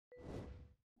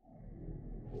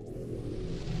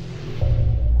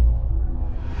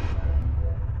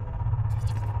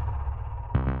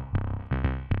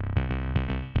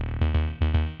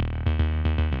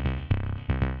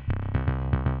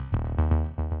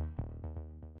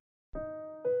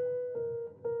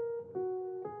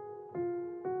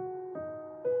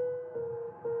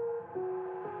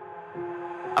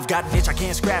I've got an itch I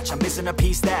can't scratch, I'm missing a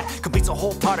piece that completes a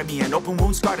whole part of me, an open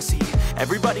wound scar to see.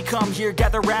 Everybody come here,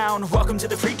 gather round, welcome to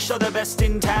the freak show, the best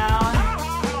in town.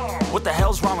 What the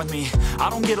hell's wrong with me? I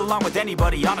don't get along with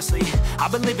anybody, honestly.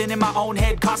 I've been living in my own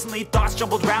head constantly, thoughts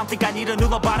jumbled round, think I need a new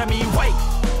lobotomy. Wait,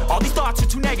 all these thoughts are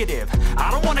too negative.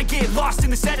 I don't wanna get lost in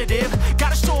the sedative.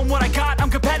 Gotta show them what I got, I'm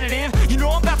competitive. You know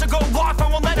I'm about to go off, I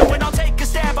won't let it win, I'll take a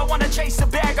stab. I wanna chase a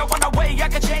bag, I wanna weigh, I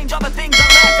can change all the things I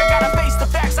lack. I gotta face the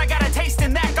facts, I got a taste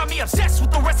in that. Got me obsessed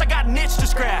with the rest, I got an itch to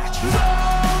scratch. I'll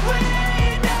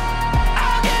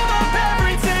give up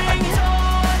everything.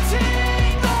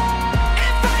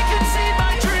 If I can see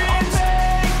my dreams, I'll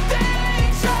make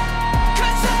things right.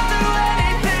 'Cause I'll do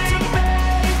anything to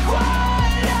make what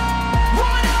I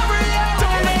want a reality.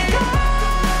 Don't let go.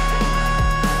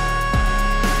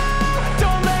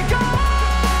 Don't let go.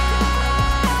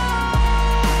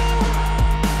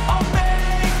 I'll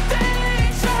make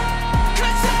things right.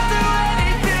 'Cause I'll do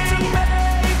anything to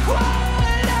make what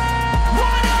I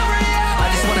want a reality. I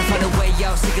just wanna find a way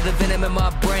out, sick of the venom in my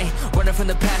brain. Running from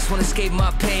the past, wanna escape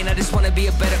my pain. I just wanna be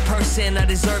a better person, I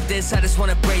deserve this. I just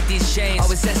wanna break these chains.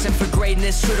 Always asking for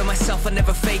greatness, true to myself, I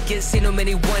never fake it. Seen too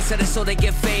many once that I so they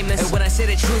get famous. And when I say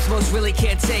the truth, most really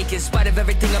can't take it. In spite of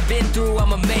everything I've been through,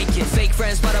 I'ma make it. Fake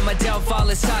friends, but on my downfall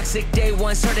is toxic. Day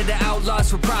one, started to outlaws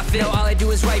for profit. Now all I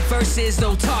do is write verses,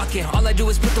 no talking. All I do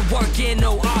is put the work in,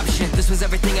 no option. This was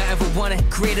everything I ever wanted.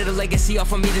 Created a legacy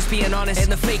off of me, just being honest.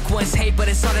 And the fake ones hate, but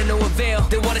it's all to no avail.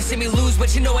 They wanna see me lose,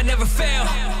 but you know I never fail.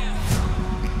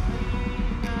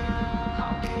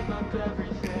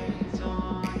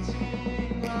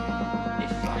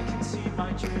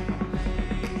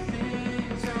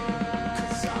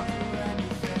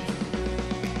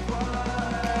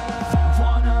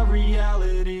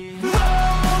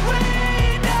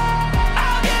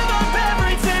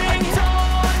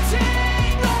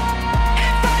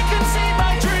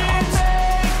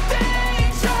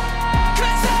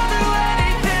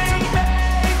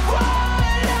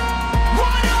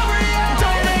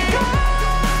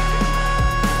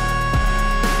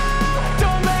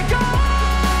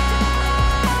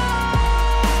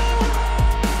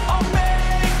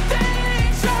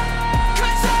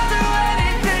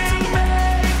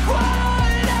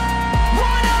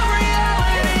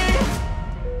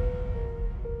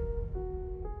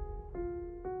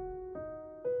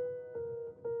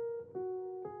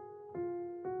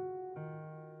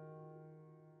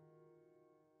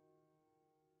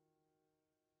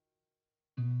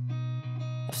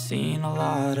 I've seen a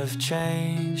lot of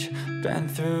change, been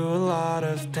through a lot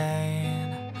of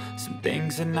pain. Some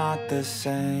things are not the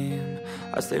same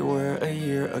as they were a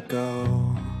year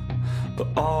ago, but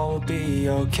all will be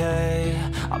okay.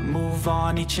 I move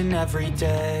on each and every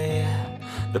day.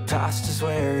 The past is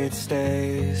where it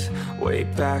stays, way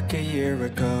back a year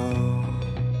ago.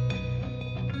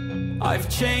 I've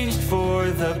changed for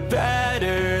the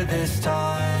better this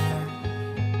time.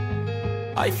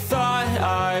 I thought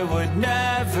I would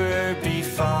never be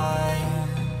fine.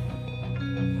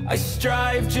 I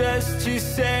strive just to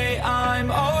say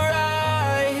I'm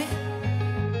alright,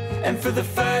 and for the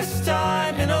first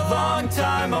time in a long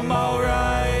time I'm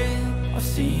alright. I've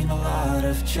seen a lot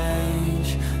of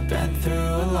change, been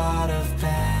through a lot of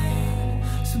pain.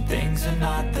 Some things are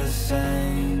not the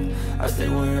same as they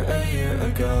were a year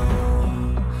ago,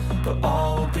 but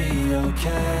all will be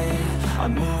okay. I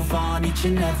move on each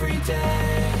and every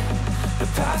day. The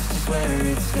past is where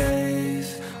it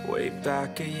stays, way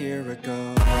back a year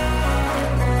ago.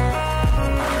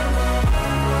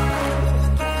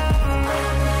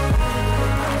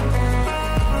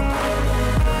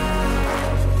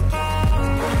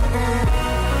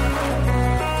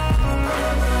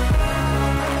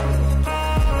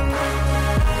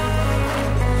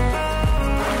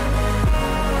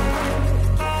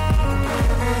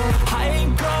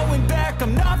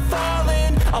 I'm not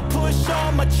falling, I'll push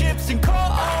all my chips and call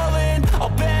all in. I'll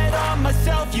bet on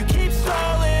myself, you keep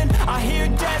stalling. I hear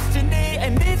destiny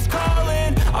and it's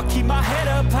calling. I'll keep my head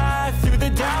up high through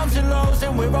the downs and lows,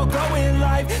 and we're all going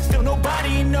life. Still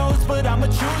nobody knows, but I'ma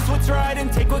choose what's right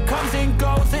and take what comes and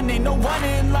goes. And ain't no one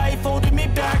in life holding me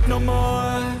back no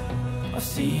more. I've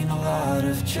seen a lot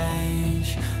of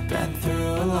change, been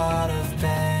through a lot of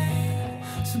pain.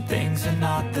 Some things are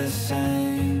not the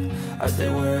same as they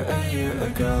were a year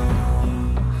ago,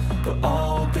 but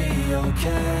all will be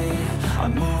okay. I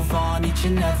move on each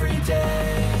and every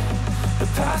day. The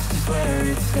past is where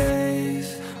it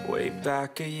stays, way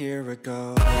back a year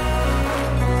ago.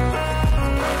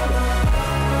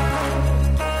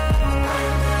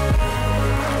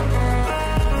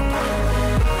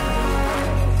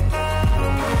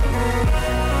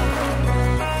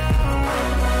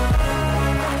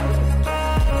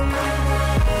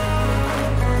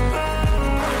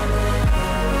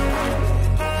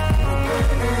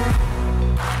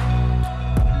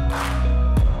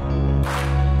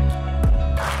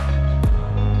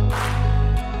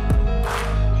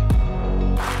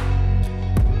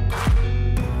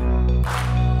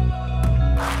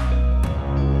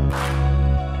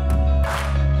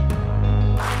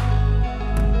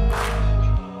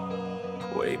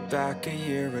 like a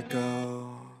year ago.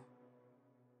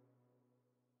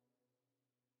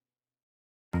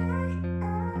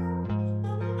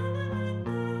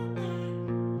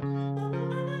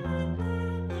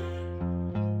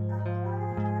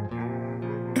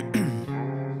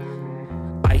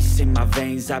 In my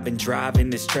veins, I've been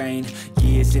driving this train.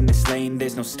 Years in this lane,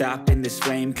 there's no stopping this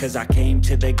flame. Cause I came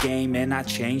to the game and I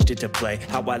changed it to play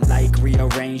how I like,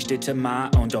 rearranged it to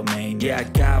my own domain. Yeah, I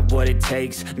got what it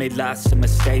takes, made lots of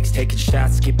mistakes, taking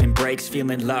shots, skipping breaks,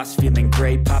 feeling lost, feeling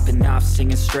great, popping off,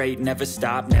 singing straight, never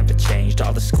stopped, never changed.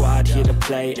 All the squad here to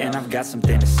play and I've got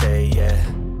something to say, yeah.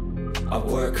 I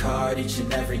work hard each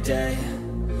and every day,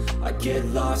 I get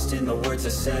lost in the words I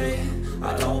say.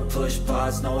 I don't push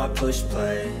pause, no I push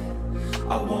play.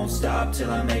 I won't stop till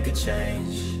I make a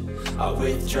change. I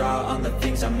withdraw on the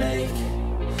things I make.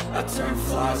 I turn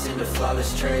flaws into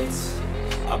flawless traits.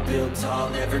 I build tall,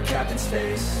 never capped in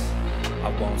space. I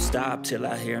won't stop till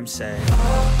I hear him say, oh,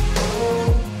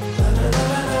 oh, la, la, la,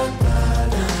 la, la,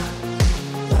 la.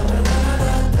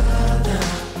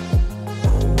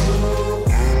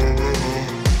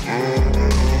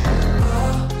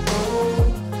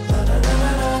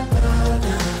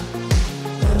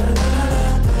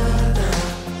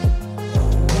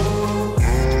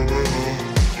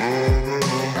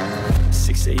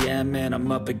 And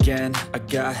I'm up again. I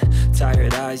got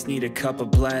tired eyes, need a cup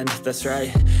of blend. That's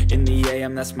right, in the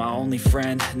AM, that's my only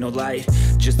friend. No light,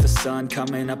 just the sun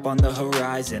coming up on the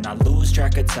horizon. I lose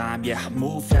track of time, yeah, I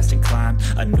move fast and climb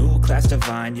a new class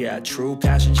divine, yeah, true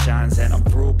passion shines. And I'm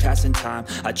through passing time,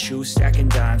 I choose stacking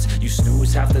dimes. You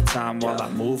snooze half the time while I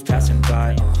move passing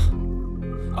by.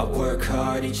 I work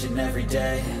hard each and every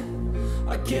day,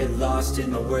 I get lost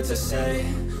in the words I say.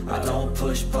 I don't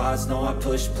push pause, no I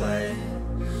push play.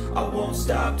 I won't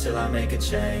stop till I make a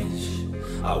change.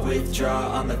 I withdraw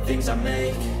on the things I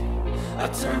make. I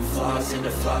turn flaws into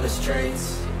flawless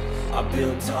traits. I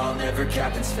build tall, never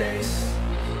capped in space.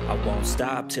 I won't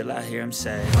stop till I hear him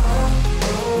say, oh,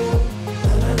 oh,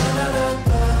 la, la, la, la,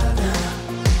 la, la.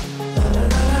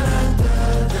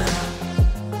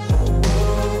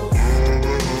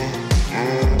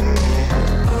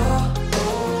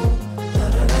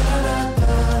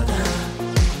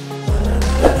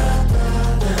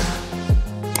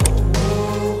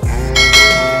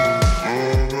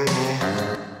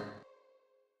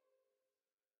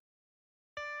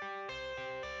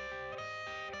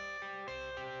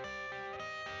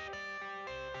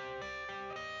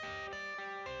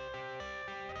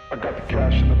 I got the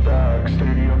cash in the bag,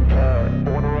 stadium packed.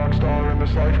 Born a rock star in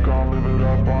this life, gon' live it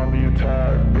up on the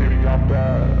attack. Baby, I'm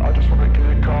bad, I just wanna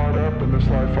get caught up in this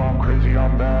life. I'm crazy,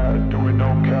 I'm mad, doing no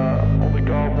cap. Only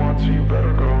God wants you,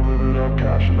 better go live it up.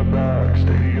 Cash in the bag,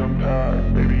 stadium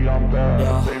packed. Baby, I'm bad,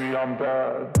 yeah. Baby, I'm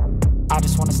bad. I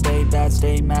just wanna stay bad,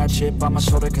 stay mad. Chip on my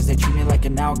shoulder cause they treat me like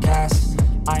an outcast.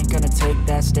 I ain't gonna take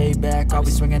that, stay back. I'll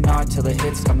be swinging hard till the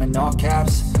hits come in all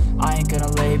caps. I ain't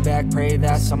gonna lay back, pray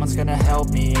that someone's gonna help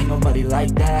me. Ain't nobody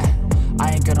like that.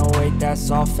 I ain't gonna wait,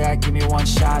 that's all fact. Give me one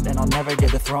shot and I'll never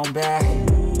get the throne back.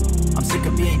 I'm sick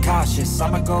of being cautious,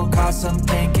 I'ma go cause some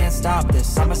pain, can't stop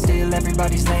this. I'ma steal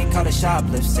everybody's lane, call it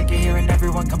shoplift. Sick of hearing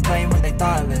everyone complain when they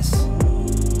thoughtless.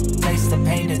 Taste the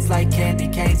pain, it's like candy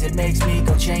canes. It makes me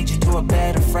go change into a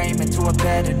better frame, into a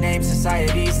better name.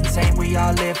 Society's insane, we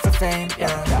all live for fame,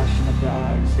 yeah. Cash in the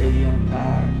bag, stadium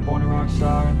packed. Born a rock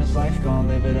star in this life, gon'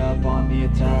 live it up on the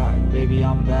attack. Baby,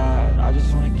 I'm bad, I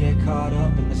just wanna get caught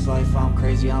up in this life. I'm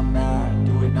crazy, I'm mad,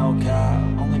 do it no cap.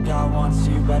 Only God wants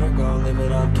you, better go live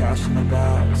it up. Cash in the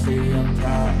bag, stadium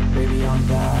packed. Baby, I'm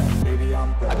bad, baby,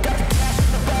 I'm bad. I got the cash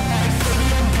in the bag,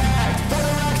 stadium packed. Born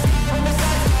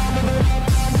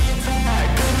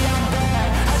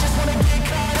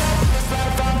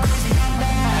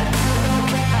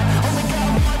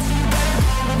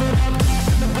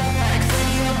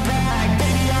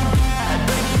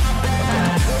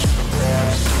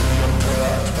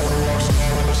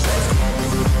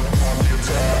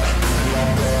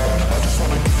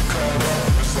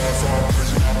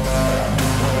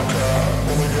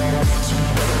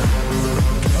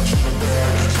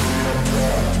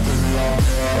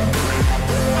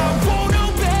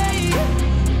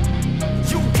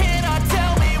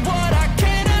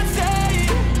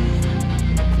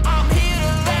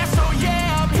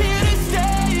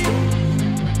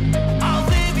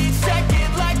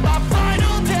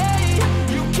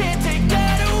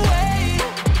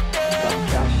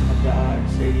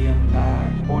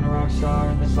a rock star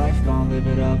in this life, gon' live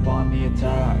it up.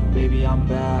 Baby, I'm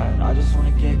bad, I just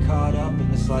wanna get caught up in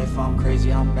this life. I'm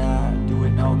crazy, I'm mad, do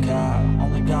it no cap.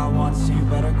 Only God wants you,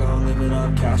 better go live it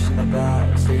up. Cash in the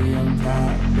bag, stadium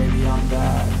packed. Baby, I'm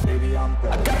bad, baby, I'm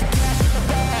bad. I got the cash in the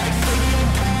bag.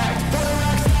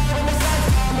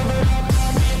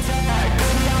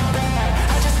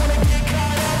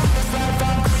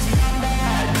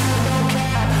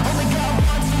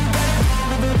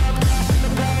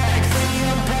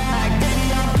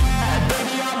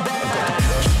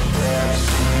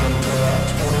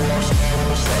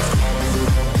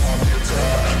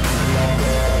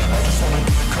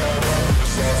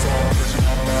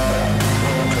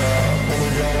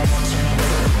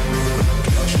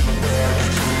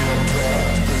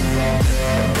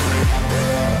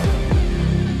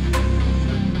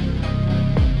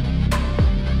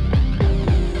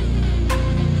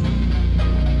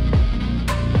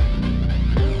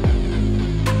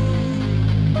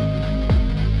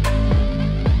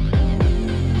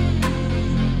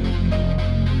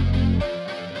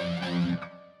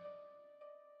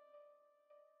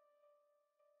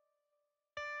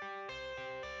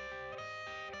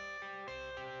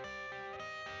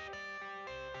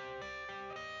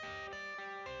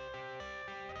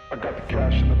 I got the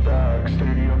cash in the bag,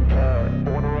 stadium packed.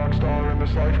 Born a rock star in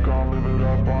this life, gonna live it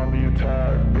up on the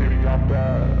attack. Baby, I'm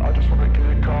bad, I just wanna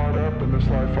get caught up in this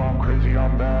life. I'm crazy,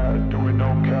 I'm mad, doing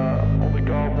no cap. Only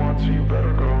God wants, so you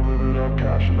better go live it up.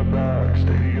 Cash in the bag,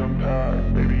 stadium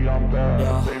packed. Baby, I'm bad,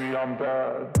 yeah. Baby, I'm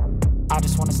bad. I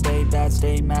just wanna stay bad,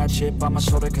 stay mad. Chip on my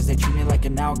shoulder cause they treat me like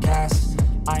an outcast.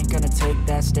 I ain't gonna take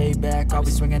that, stay back. I'll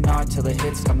be swinging hard till the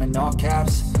hits come in all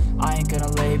caps. I ain't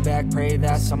gonna lay back, pray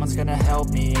that someone's gonna help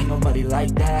me. Ain't nobody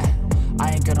like that.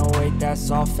 I ain't gonna wait,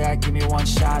 that's all fact. Give me one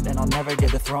shot and I'll never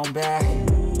get the throne back.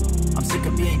 I'm sick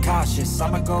of being cautious.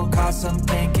 I'ma go cause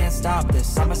something, can't stop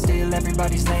this. I'ma steal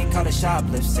everybody's lane, call it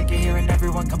shoplift. Sick of hearing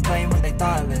everyone complain when they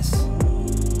thoughtless.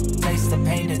 Taste the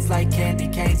pain, it's like candy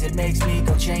canes. It makes me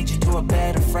go change into a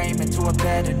better frame, into a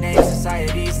better name.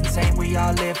 Society's insane, we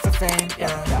all live for fame,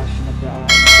 yeah. Cash in the bag,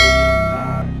 stadium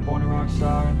packed. Born a rock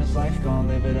star in this life, gonna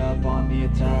live it up on the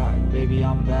attack. Baby,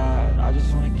 I'm bad, I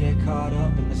just wanna get caught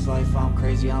up in this life. I'm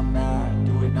crazy, I'm mad,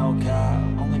 do it no cap.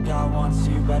 Only God wants,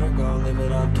 so you better go live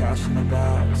it up. Cash in the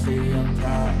bag, stadium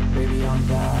packed. Baby, I'm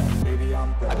bad, baby,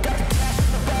 I'm bad. I got the cash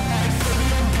in the bag,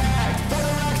 stadium packed. Born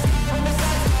a rock star in this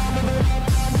life, gonna live it up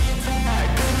on the attack.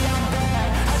 Baby, I'm bad,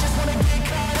 I just wanna get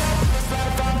caught up in this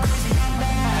life. I'm crazy, I'm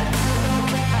mad, do it no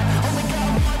cap. Only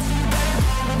God wants, so you better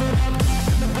go live it up. Cash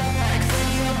in the bag,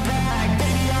 stadium packed.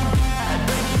 Baby, I'm bad, baby, I'm bad. Cash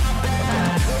in the bag,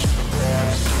 stadium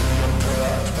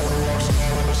packed. Born a rock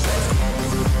star in this life, gonna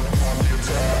live it up on the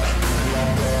attack. Baby,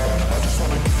 I'm bad, I just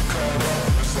wanna get caught up in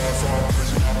this life. I'm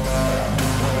crazy, I'm mad, do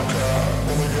it no cap.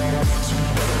 Only God wants, so you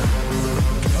better go live it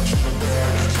up. Cash in the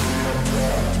bag, stadium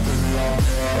packed. Baby, I'm bad, baby, I'm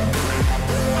bad.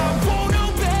 I won't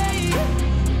obey.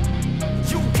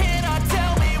 You cannot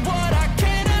tell me what I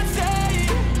cannot say.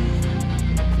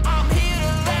 I'm here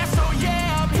to last, so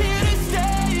yeah, I'm here to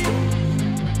stay.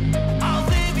 I'll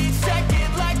live each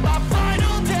second like my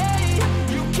final day.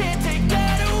 You can't take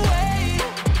that away.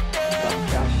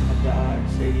 Cash in the bag,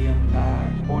 stadium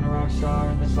packed. Born a rock star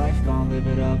in this life, gonna live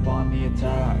it up on the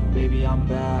attack. Baby, I'm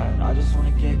bad, I just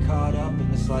wanna get caught up in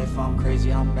this life. I'm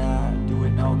crazy, I'm mad, do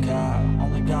it no cap.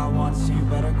 Only God wants, so you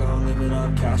better go live it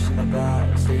up. Cash in the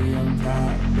bag, stadium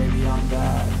packed. Baby, I'm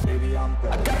bad, baby, I'm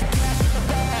bad.